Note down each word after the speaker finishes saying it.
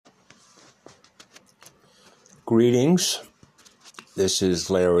Greetings. This is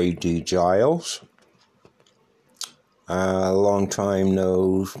Larry D. Giles. A long time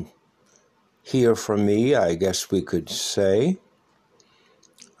no hear from me, I guess we could say.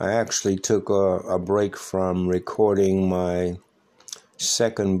 I actually took a break from recording my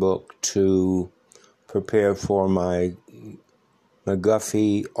second book to prepare for my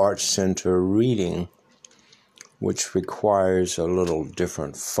McGuffey Art Center reading, which requires a little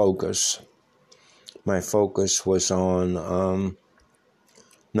different focus. My focus was on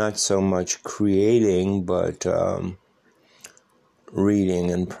not so much creating, but reading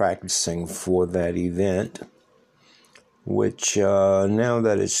and practicing for that event, which now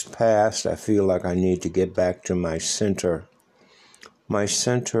that it's passed, I feel like I need to get back to my center. My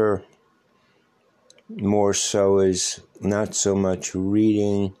center more so is not so much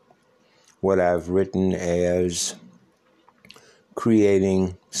reading what I've written as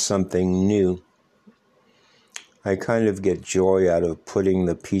creating something new. I kind of get joy out of putting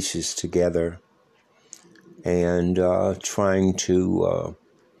the pieces together and trying to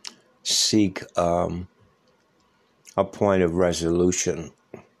seek a point of resolution.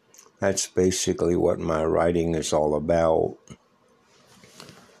 That's basically what my writing is all about.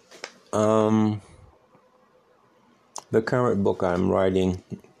 The current book I'm writing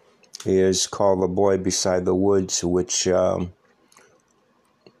is called The Boy Beside the Woods, which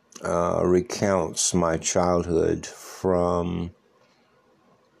recounts my childhood from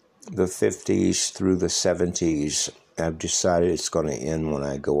the 50s through the 70s. I've decided it's going to end when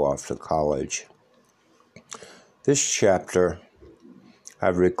I go off to college. This chapter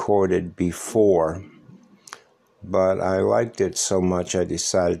I've recorded before, but I liked it so much I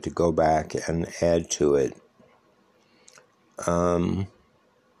decided to go back and add to it. The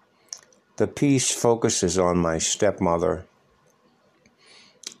piece focuses on my stepmother,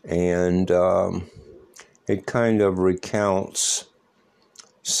 and it kind of recounts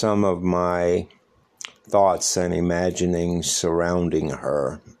some of my thoughts and imaginings surrounding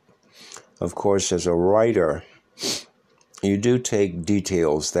her. Of course, as a writer, you do take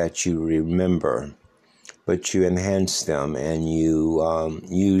details that you remember, but you enhance them and you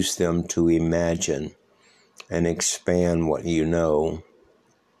use them to imagine and expand what you know.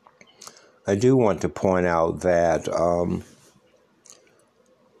 I do want to point out that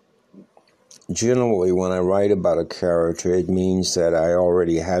generally, when I write about a character, it means that I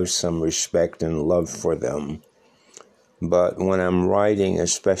already have some respect and love for them. But when I'm writing,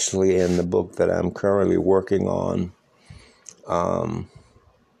 especially in the book that I'm currently working on,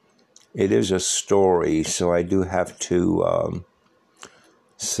 it is a story, so I do have to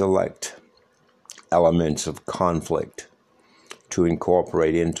select elements of conflict to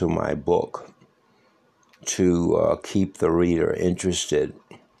incorporate into my book to keep the reader interested.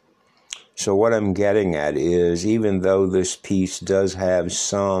 So what I'm getting at is, even though this piece does have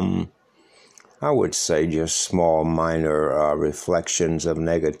some, I would say just small, minor reflections of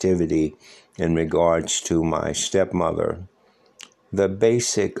negativity in regards to my stepmother, the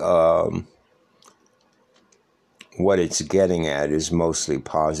basic, what it's getting at is mostly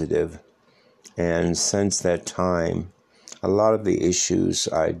positive. And since that time, a lot of the issues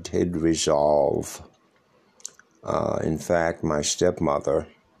I did resolve. In fact, my stepmother,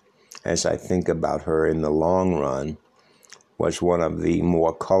 as I think about her in the long run, was one of the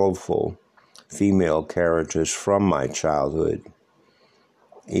more colorful female characters from my childhood,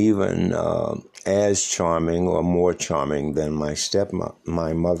 even as charming or more charming than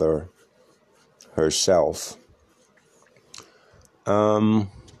my mother herself.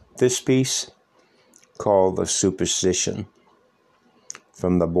 This piece, called The SuPeRsTiTiOn,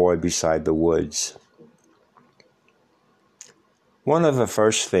 from The Boy Beside the Woods. One of the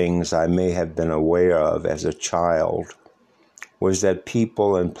first things I may have been aware of as a child was that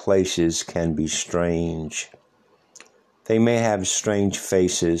people and places can be strange. They may have strange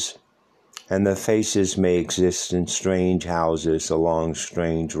faces, and the faces may exist in strange houses along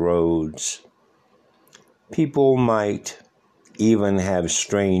strange roads. People might even have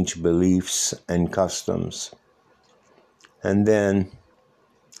strange beliefs and customs. And then,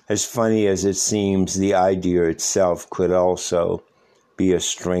 as funny as it seems, the idea itself could also be a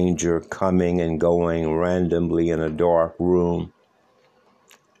stranger coming and going randomly in a dark room,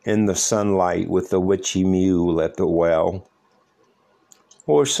 in the sunlight with the witchy mule at the well,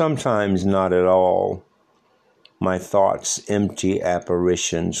 or sometimes not at all. My thoughts empty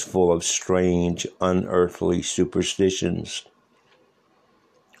apparitions full of strange, unearthly superstitions.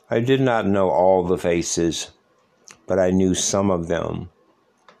 I did not know all the faces, but I knew some of them.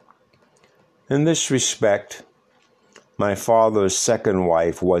 In this respect, My father's second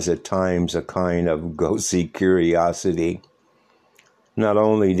wife was at times a kind of ghostly curiosity. Not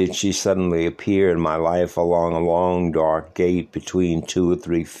only did she suddenly appear in my life along a long dark gate between 2 or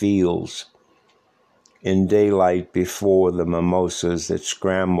 3 fields, in daylight before the mimosas that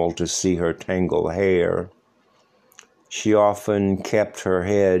scrambled to see her tangled hair, she often kept her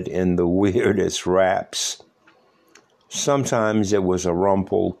head in the weirdest wraps. Sometimes it was a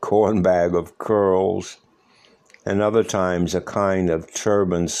rumpled corn bag of curls, and other times a kind of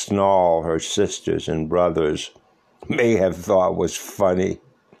turban snarl her sisters and brothers may have thought was funny.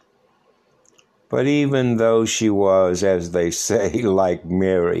 But even though she was, as they say, like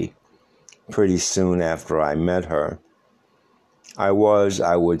Mary, pretty soon after I met her, I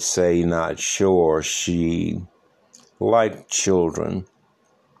would say, not sure she liked children.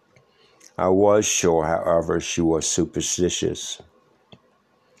 I was sure, however, she was superstitious.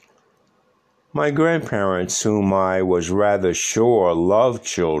 My grandparents, whom I was rather sure loved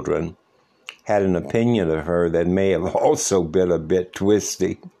children, had an opinion of her that may have also been a bit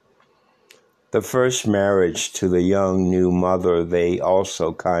twisty. The first marriage to the young new mother they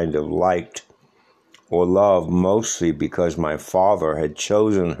also kind of liked or loved, mostly because my father had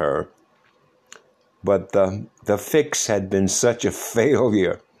chosen her. But the fix had been such a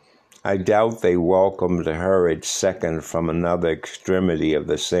failure, I doubt they welcomed her at second from another extremity of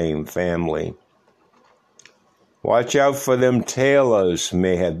the same family. "Watch out for them tailors,"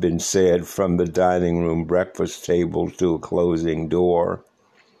 may have been said from the dining room breakfast table to a closing door.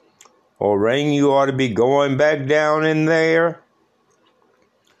 "Or Ring, you ought to be going back down in there."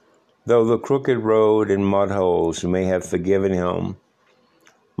 Though the crooked road and mud holes may have forgiven him,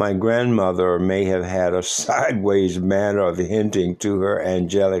 my grandmother may have had a sideways manner of hinting to her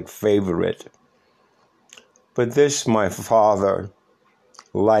angelic favorite. But this my father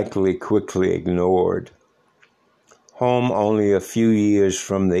likely quickly ignored. Home only a few years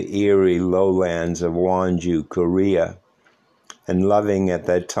from the eerie lowlands of Wonju, Korea, and loving at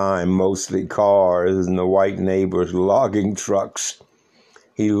that time mostly cars and the white neighbors' logging trucks,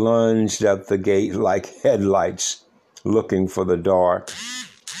 he lunged up the gate like headlights looking for the dark.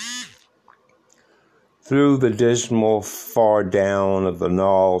 Through the dismal far down of the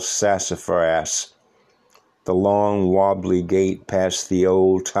gnarled sassafras, the long wobbly gate past the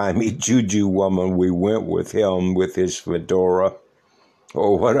old-timey juju woman we went with him with his fedora,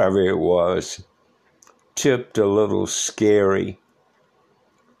 or whatever it was, tipped a little scary.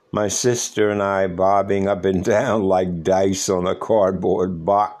 My sister and I bobbing up and down like dice on a cardboard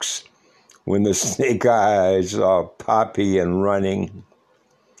box when the snake eyes are poppy and running.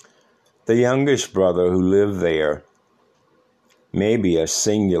 The youngest brother who lived there, maybe a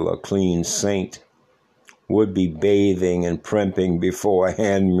singular clean saint, would be bathing and primping before a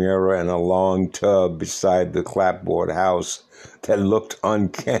hand mirror in a long tub beside the clapboard house that looked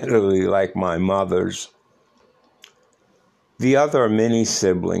uncannily like my mother's. The other many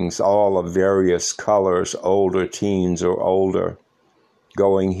siblings, all of various colors, older teens or older,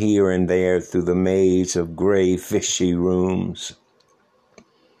 going here and there through the maze of gray, fishy rooms.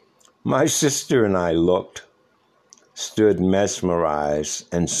 My sister and I looked, stood mesmerized,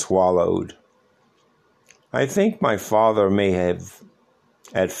 and swallowed. I think my father may have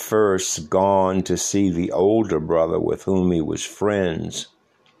at first gone to see the older brother with whom he was friends,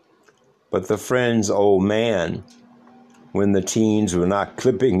 but the friend's old man, when the teens were not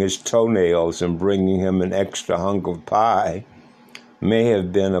clipping his toenails and bringing him an extra hunk of pie, may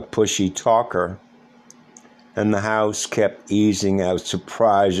have been a pushy talker, and the house kept easing out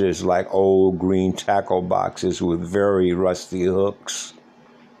surprises like old green tackle boxes with very rusty hooks.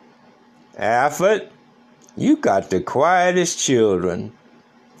 "Alfred, you got the quietest children,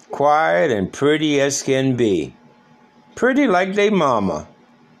 quiet and pretty as can be, pretty like they mama."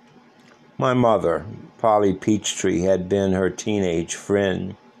 My mother, Polly Peachtree, had been her teenage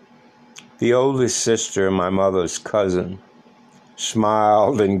friend. The oldest sister, my mother's cousin,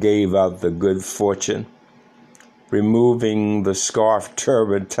 smiled and gave out the good fortune, removing the scarf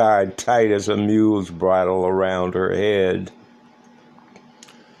turban tied tight as a mule's bridle around her head.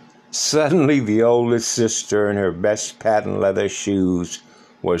 Suddenly, the oldest sister in her best patent leather shoes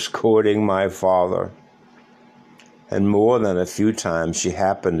was courting my father, and more than a few times she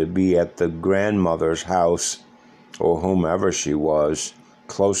happened to be at the grandmother's house, or whomever she was,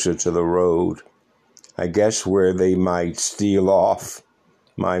 closer to the road, I guess where they might steal off,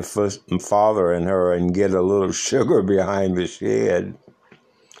 my father and her, and get a little sugar behind the shed.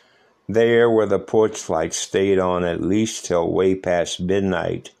 There where the porch light stayed on at least till way past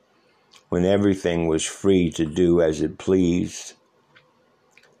midnight, when everything was free to do as it pleased.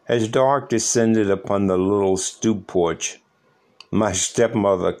 As dark descended upon the little stoop porch, my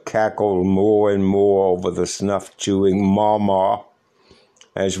stepmother cackled more and more over the snuff-chewing mama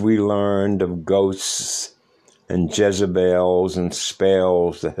as we learned of ghosts and Jezebels and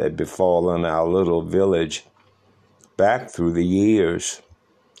spells that had befallen our little village back through the years,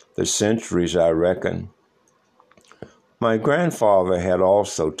 the centuries, I reckon. My grandfather had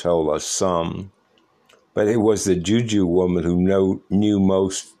also told us some, but it was the juju woman who knew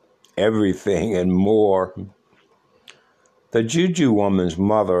most everything and more. The juju woman's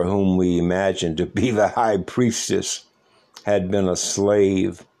mother, whom we imagined to be the high priestess, had been a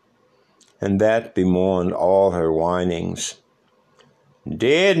slave, and that bemoaned all her whinings.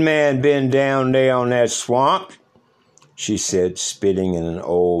 "Dead man been down there on that swamp," she said, spitting in an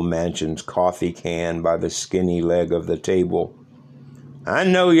old mansion's coffee can by the skinny leg of the table. "I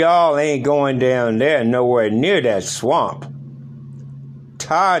know y'all ain't going down there nowhere near that swamp.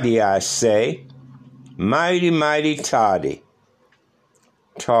 Toddy, I say. Mighty, mighty Toddy."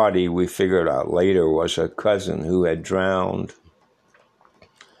 Toddy, we figured out later, was her cousin who had drowned.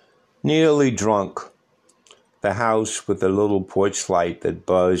 Nearly drunk, the house with the little porch light that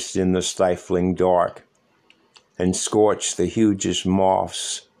buzzed in the stifling dark and scorched the hugest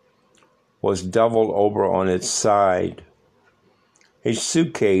moths was doubled over on its side. A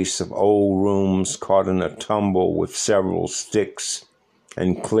suitcase of old rooms caught in a tumble with several sticks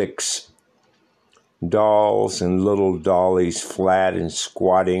and clicks. Dolls and little dollies flat and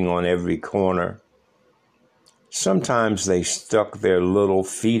squatting on every corner. Sometimes they stuck their little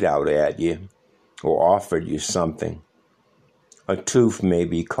feet out at you or offered you something. A tooth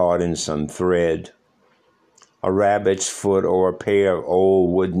maybe caught in some thread, a rabbit's foot or a pair of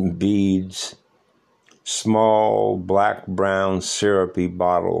old wooden beads, small black-brown syrupy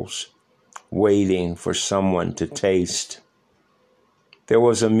bottles waiting for someone to taste. There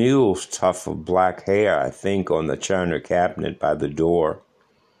was a mule's tuft of black hair, I think, on the china cabinet by the door.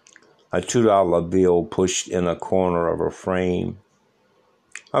 A $2 bill pushed in a corner of a frame.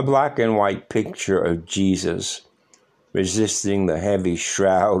 A black and white picture of Jesus resisting the heavy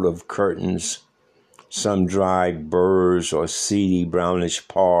shroud of curtains, some dried burrs or seedy brownish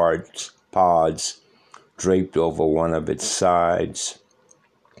pods draped over one of its sides.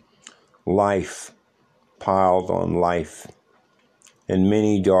 Life piled on life, in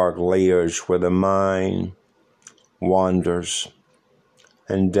many dark layers where the mind wanders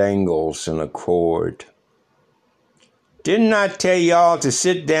and dangles in a cord. "Didn't I tell y'all to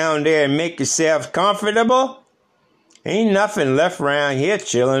sit down there and make yourselves comfortable? Ain't nothing left round here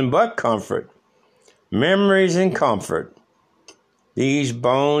chillin' but comfort. Memories and comfort. These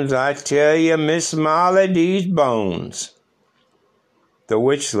bones, I tell you, Miss Molly, these bones." The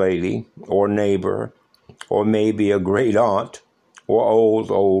witch lady, or neighbor, or maybe a great aunt, or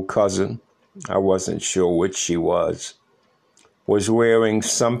old cousin, I wasn't sure which she was wearing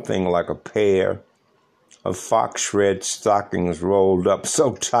something like a pair of fox red stockings rolled up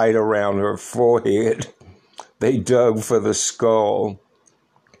so tight around her forehead they dug for the skull.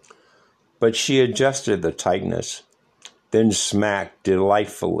 But she adjusted the tightness, then smacked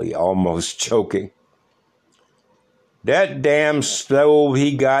delightfully, almost choking. "That damn stove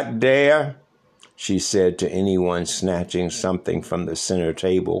he got there," she said to anyone snatching something from the center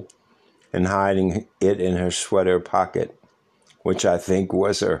table and hiding it in her sweater pocket, which I think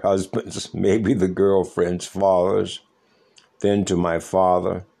was her husband's, maybe the girlfriend's father's. Then to my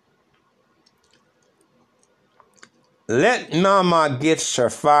father, "Let Mama get her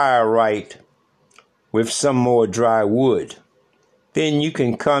fire right with some more dry wood. Then you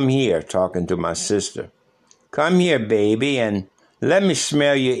can come here," talking to my sister. "Come here, baby, and let me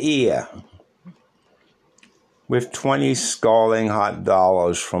smell your ear." With 20 scalding hot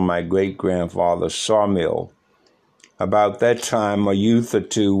dollars from my great-grandfather's sawmill, about that time a youth or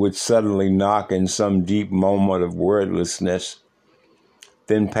two would suddenly knock in some deep moment of wordlessness,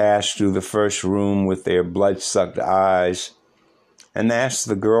 then pass through the first room with their blood-sucked eyes and ask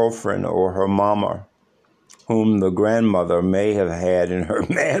the girlfriend or her mama, whom the grandmother may have had in her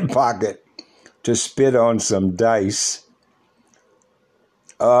man pocket, to spit on some dice.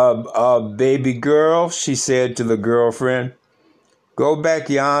 Baby girl," she said to the girlfriend, "go back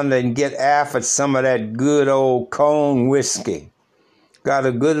yonder and get Alfred some of that good old cone whiskey. Got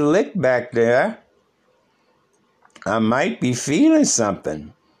a good lick back there. I might be feeling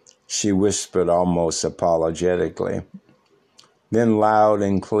something," she whispered almost apologetically. Then loud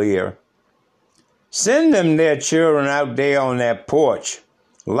and clear, "Send them there children out there on that porch.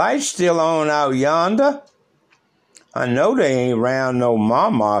 Lights still on out yonder. I know they ain't round no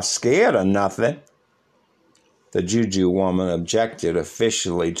mama scared or nothing." The juju woman objected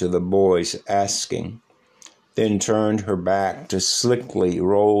officially to the boy's asking, then turned her back to slickly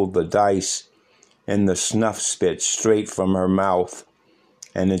roll the dice in the snuff spit straight from her mouth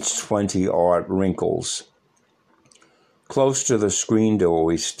and its 20-odd wrinkles. Close to the screen door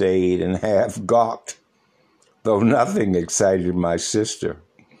we stayed and half gawked, though nothing excited my sister.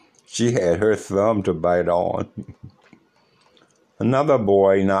 She had her thumb to bite on. Another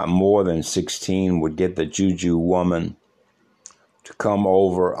boy, not more than 16, would get the juju woman to come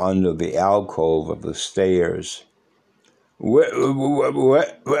over under the alcove of the stairs. What?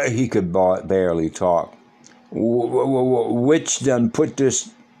 He could barely talk. Which done put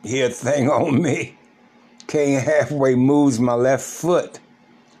this here thing on me? Can't halfway moves my left foot.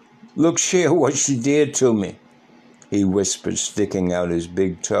 Look here what she did to me, he whispered, sticking out his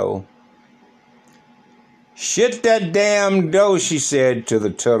big toe. Shut that damn door, she said to the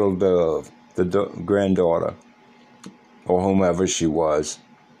turtle dove, the granddaughter, or whomever she was.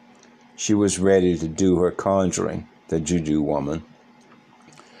 She was ready to do her conjuring, the juju woman.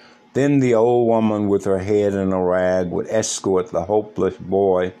 Then the old woman with her head in a rag would escort the hopeless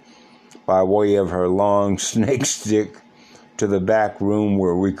boy by way of her long snake stick to the back room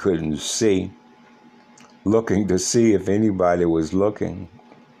where we couldn't see, looking to see if anybody was looking.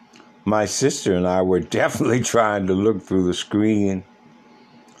 My sister and I were definitely trying to look through the screen.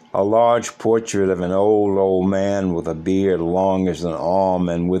 A large portrait of an old man with a beard long as an arm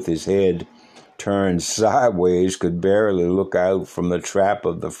and with his head turned sideways could barely look out from the trap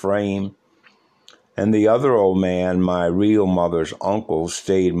of the frame. And the other old man, my real mother's uncle,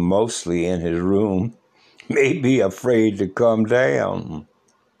 stayed mostly in his room, maybe afraid to come down.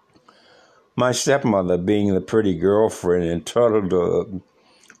 My stepmother, being the pretty girlfriend in turtle dove,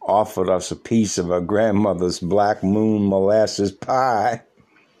 offered us a piece of her grandmother's black moon molasses pie.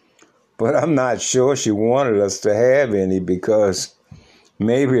 But I'm not sure she wanted us to have any because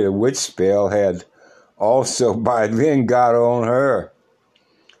maybe the witch spell had also by then got on her.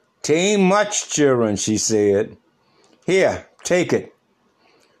 "'Tain't much, children,' she said. "'Here, take it,'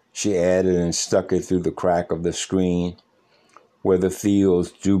 she added and stuck it through the crack of the screen where the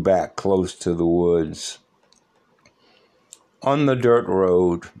fields drew back close to the woods. On the dirt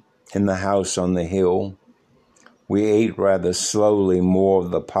road, in the house on the hill, we ate rather slowly more of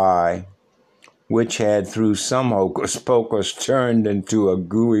the pie, which had through some hocus pocus turned into a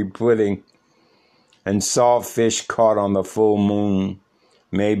gooey pudding, and salt fish caught on the full moon,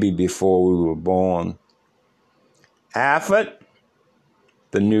 maybe before we were born. "Alfred,"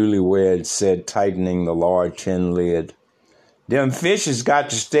 the newlywed said, tightening the large tin lid, "them fish has got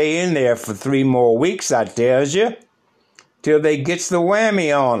to stay in there for 3 more weeks, I tells you, till they gets the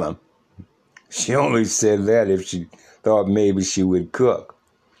whammy on them." She only said that if she thought maybe she would cook.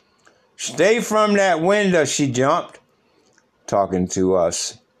 "Stay from that window," she jumped, talking to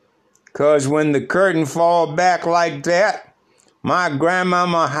us, "'cause when the curtain fall back like that, my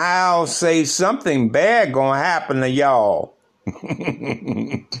grandmama Howe say something bad gonna happen to y'all."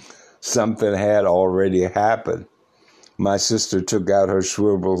 Something had already happened. My sister took out her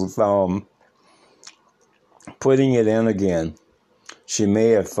shriveled thumb, putting it in again. She may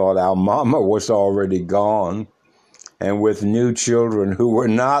have thought our mama was already gone, and with new children who were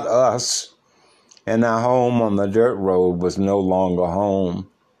not us, and our home on the dirt road was no longer home.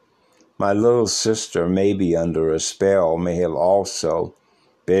 My little sister, maybe under a spell, may have also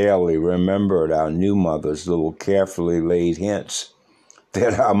barely remembered our new mother's little carefully laid hints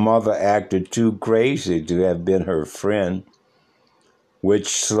that our mother acted too crazy to have been her friend, which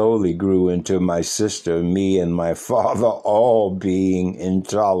slowly grew into my sister, me, and my father all being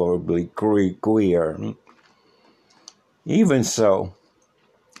intolerably queer. Even so,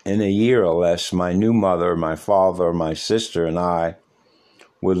 in a year or less, my new mother, my father, my sister, and I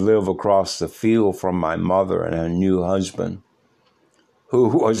would live across the field from my mother and her new husband, who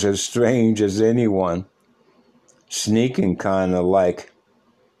was as strange as anyone, sneaking kind of like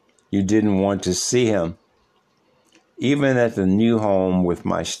you didn't want to see him. Even at the new home with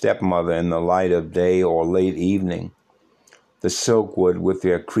my stepmother in the light of day or late evening, the silkwood with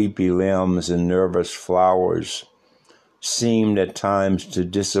their creepy limbs and nervous flowers seemed at times to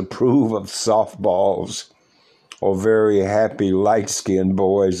disapprove of softballs or very happy light-skinned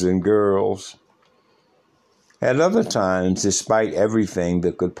boys and girls. At other times, despite everything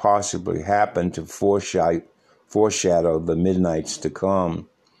that could possibly happen to foreshadow the midnights to come,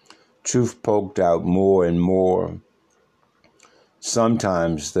 truth poked out more and more.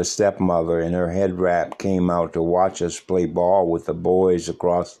 Sometimes the stepmother in her head wrap came out to watch us play ball with the boys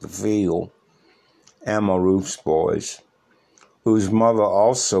across the field, Amaroof's boys, whose mother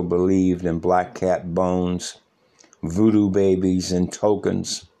also believed in black cat bones voodoo babies and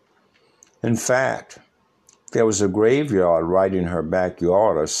tokens. In fact, there was a graveyard right in her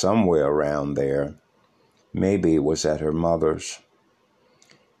backyard or somewhere around there. Maybe it was at her mother's.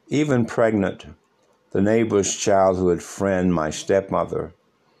 Even pregnant, the neighbor's childhood friend, my stepmother,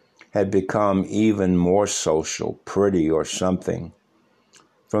 had become even more social, pretty, or something.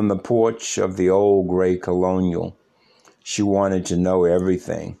 From the porch of the old gray colonial, she wanted to know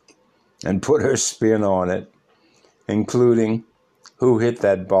everything and put her spin on it, including who hit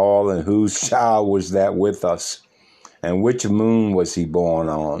that ball and whose child was that with us, and which moon was he born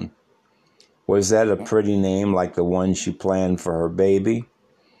on. Was that a pretty name like the one she planned for her baby?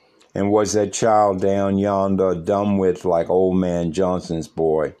 And was that child down yonder a dumbwit like old man Johnson's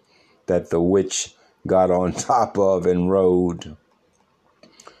boy that the witch got on top of and rode?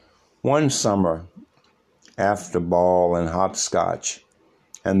 One summer, after ball and hopscotch,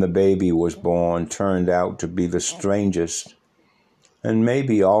 and the baby was born, turned out to be the strangest, and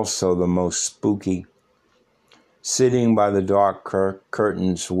maybe also the most spooky. Sitting by the dark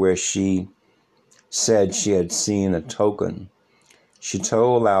curtains where she said she had seen a token, she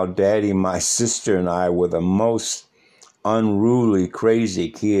told our daddy, my sister, and I were the most unruly,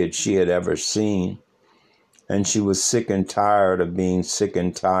 crazy kids she had ever seen, and she was sick and tired of being sick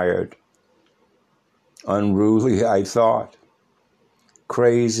and tired. Unruly, I thought.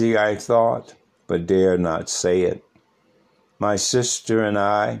 Crazy, I thought, but dared not say it. My sister and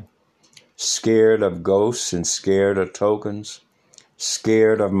I, scared of ghosts and scared of tokens,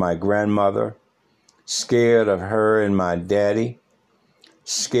 scared of my grandmother, scared of her and my daddy,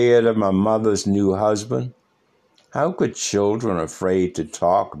 scared of my mother's new husband. How could children afraid to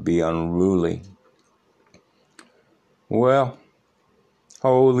talk be unruly? Well,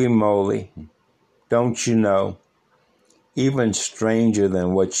 holy moly, don't you know, even stranger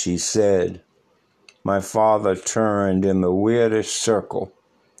than what she said, my father turned in the weirdest circle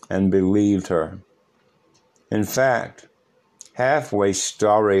and believed her. In fact, halfway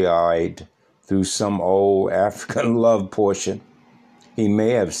starry-eyed through some old African love portion, he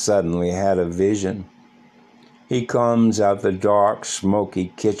may have suddenly had a vision. He comes out the dark,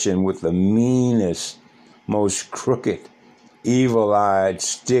 smoky kitchen with the meanest, most crooked, evil-eyed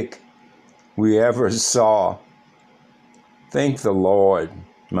stick we ever saw. Thank the Lord,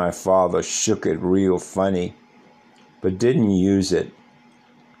 my father shook it real funny, but didn't use it.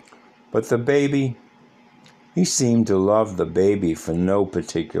 But the baby, he seemed to love the baby for no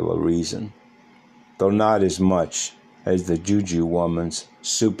particular reason, though not as much as the juju woman's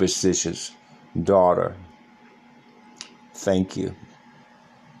superstitious daughter. Thank you.